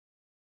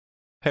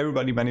Hey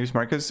everybody, my name is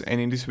Marcus, and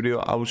in this video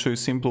I will show you a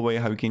simple way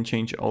how you can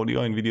change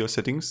audio and video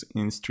settings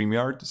in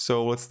Streamyard.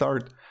 So let's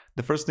start.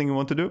 The first thing you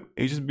want to do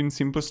is just be in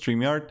simple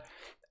Streamyard,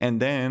 and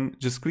then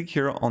just click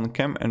here on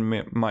cam and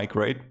mic,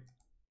 right?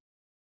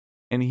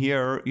 And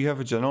here you have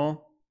a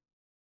general,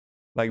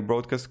 like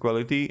broadcast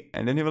quality,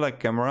 and then you have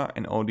like camera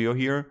and audio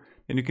here.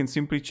 Then you can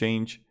simply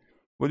change.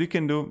 What you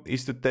can do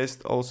is to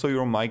test also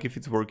your mic if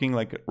it's working.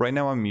 Like right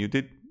now I'm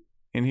muted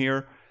in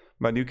here,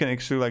 but you can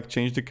actually like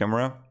change the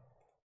camera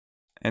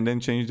and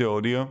then change the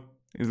audio.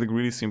 It's like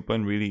really simple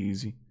and really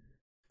easy.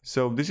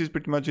 So this is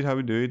pretty much it how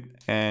we do it,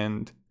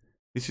 and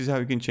this is how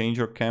you can change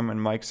your cam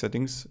and mic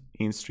settings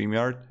in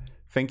Streamyard.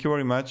 Thank you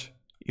very much.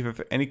 If you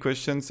have any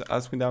questions,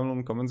 ask me down in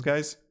the comments,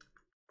 guys.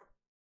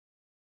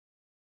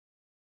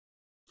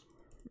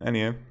 And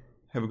yeah,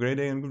 have a great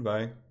day and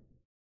goodbye.